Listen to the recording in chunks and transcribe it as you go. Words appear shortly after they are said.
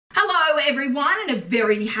everyone, and a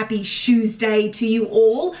very happy Shoesday to you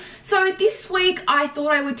all. So this week I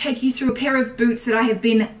thought I would take you through a pair of boots that I have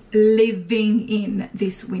been living in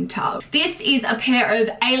this winter. This is a pair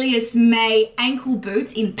of Alias Mae ankle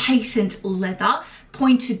boots in patent leather,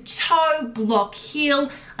 pointed toe, block heel.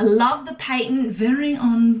 I love the patent, very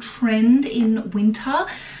on trend in winter.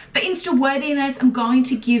 For Insta worthiness, I'm going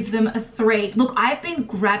to give them a 3. Look, I've been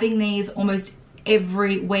grabbing these almost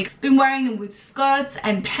every week. Been wearing them with skirts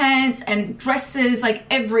and pants and dresses, like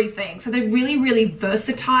everything. So they're really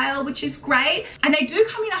versatile, which is great. And they do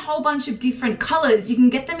come in a whole bunch of different colors. You can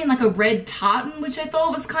get them in like a red tartan, which I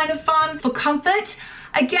thought was kind of fun for comfort.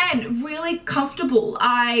 Again, really comfortable.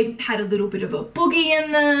 I had a little bit of a boogie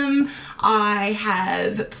in them. I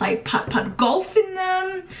have played putt-putt golf in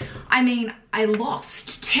them. I mean, I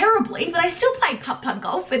lost terribly, but I still played putt-putt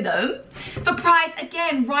golf in them. For price,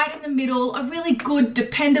 again, right in the middle, a really good,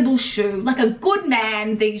 dependable shoe. Like a good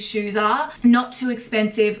man, these shoes are. Not too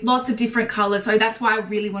expensive, lots of different colors. So that's why I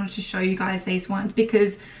really wanted to show you guys these ones,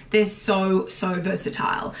 because they're so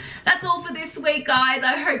versatile. That's all for this week, guys.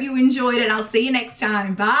 I hope you enjoyed it. I'll see you next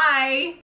time. Bye.